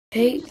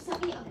Hey,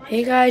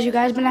 hey guys, you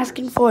guys been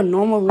asking for a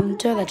normal room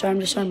tour. That's why I'm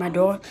just on my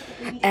door.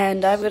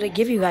 And I'm gonna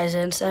give you guys it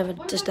instead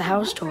of just a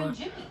house tour.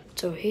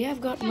 So here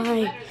I've got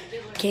my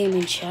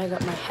gaming chair, I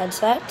got my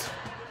headset,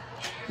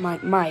 my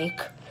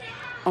mic,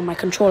 or my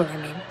controller I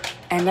mean.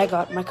 And I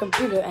got my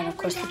computer and of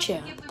course the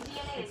chair.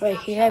 Right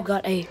here I've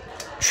got a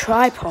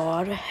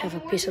tripod, I have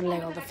a piece of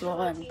Lego on the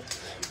floor and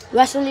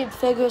wrestling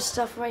figure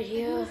stuff right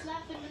here.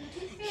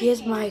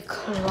 Here's my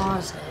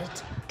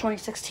closet.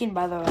 2016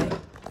 by the way.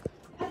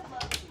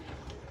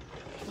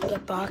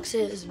 Got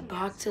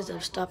boxes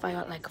of stuff I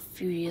got like a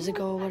few years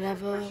ago or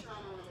whatever.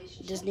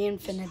 Disney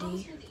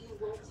Infinity.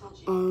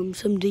 Some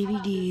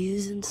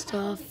DVDs and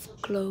stuff,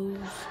 clothes.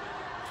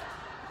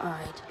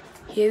 Alright.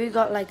 Here we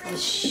got like the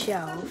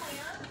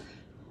shelf.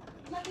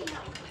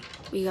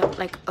 We got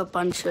like a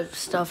bunch of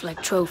stuff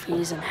like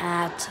trophies and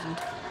hats and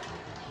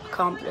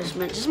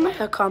accomplishments. This is my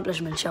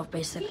accomplishment shelf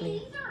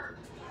basically.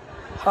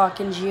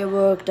 Hawkins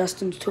yearbook,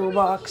 Dustin's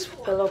toolbox,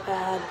 pillow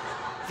pad,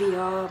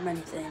 VR,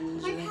 many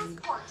things. Ring.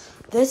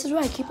 This is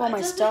where I keep all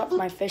my stuff.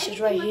 My fish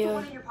is right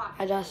here.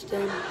 Hi,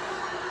 Dustin.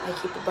 I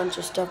keep a bunch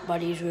of stuff.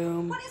 Buddy's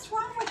room.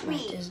 My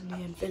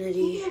Disney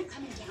Infinity.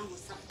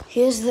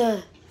 Here's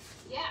the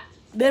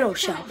middle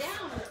shelf.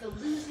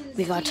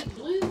 We got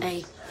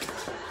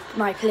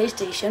my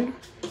PlayStation.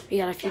 We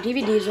got a few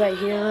DVDs right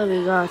here.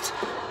 We got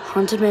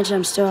Haunted Mansion.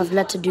 I'm still have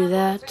yet to do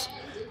that.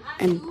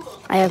 And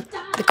I have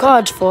the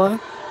cards for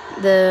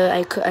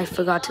I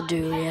forgot to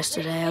do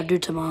yesterday. I'll do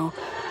tomorrow.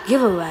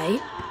 Giveaway.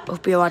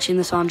 Hope you're watching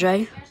this,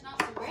 Andre.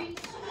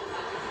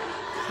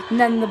 And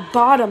then the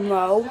bottom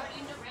row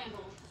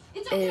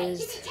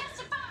is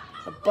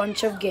a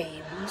bunch of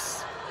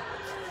games.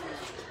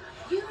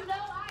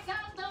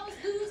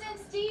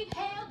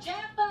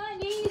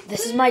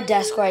 This is my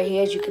desk right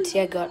here. As you can see,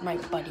 I got my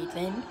buddy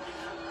thing.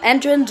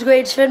 Entrance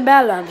grades Finn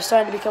Balor. I'm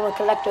starting to become a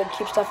collector and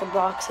keep stuff in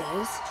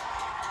boxes.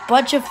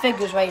 Bunch of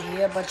figures right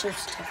here. Bunch of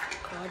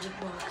stuff, cards and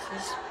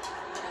boxes.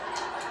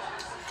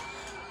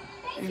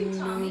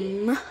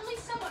 And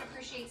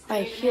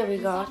right here we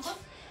got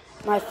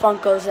my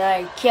Funkos that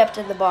I kept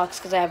in the box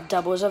because I have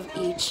doubles of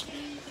each.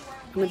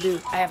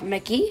 I have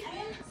Mickey.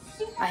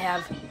 I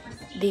have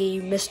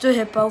the Mr.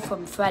 Hippo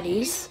from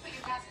Freddy's,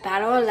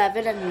 Battle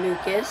 11 and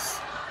Lucas.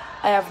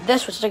 I have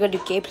this, which I'm going to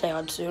do gameplay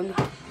on soon.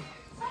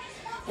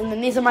 And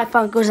then these are my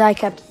Funkos that I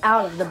kept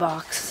out of the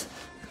box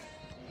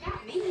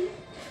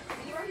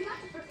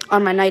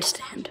on my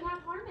nightstand.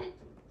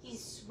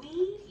 He's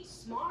sweet, he's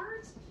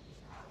smart,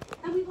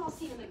 and we've all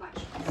seen him in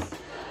lectures.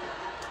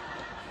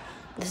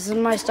 This is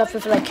my stuff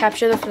if like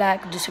capture the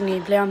flag, do some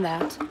gameplay on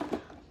that.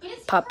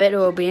 Puppet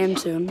will be in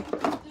soon.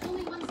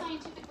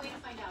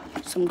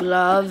 Some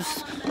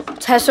gloves.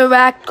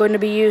 Tesseract going to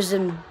be used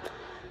in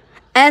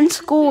end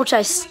school, which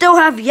I still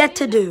have yet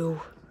to do.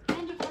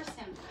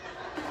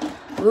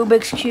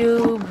 Rubik's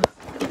Cube.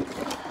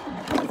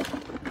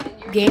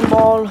 Game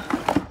ball.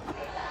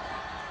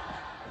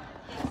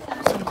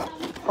 Some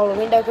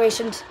Halloween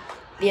decorations.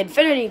 The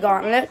Infinity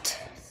Gauntlet.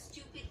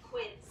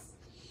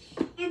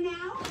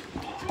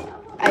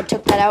 I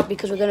took that out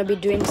because we're going to be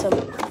doing some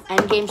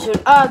endgame soon.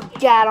 Oh,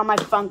 God, all my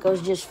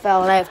Funkos just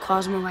fell. I have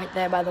Cosmo right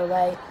there, by the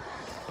way.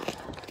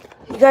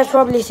 You guys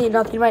probably see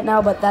nothing right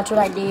now, but that's what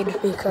I need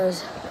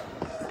because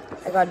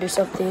I got to do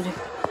something.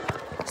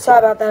 Sorry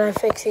about that, I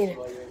fixed it.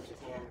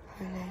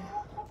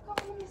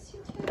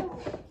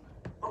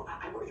 Oh,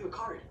 I wrote you a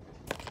card.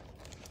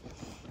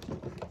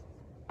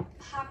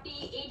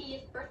 Happy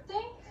 80th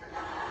birthday?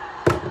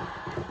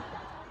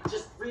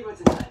 Just read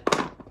what's inside.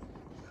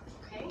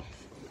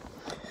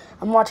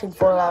 I'm watching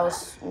Full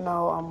House.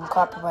 No,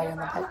 copyright in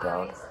the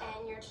background.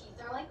 And your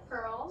teeth are like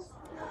pearls.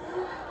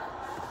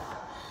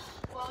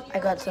 I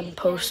got some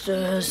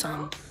posters,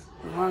 some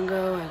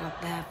manga. I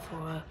got that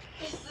for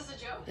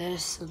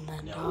this, and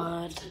then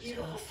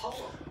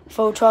stuff.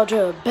 Phone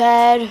charger, a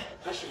bed,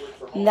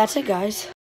 and that's it, guys.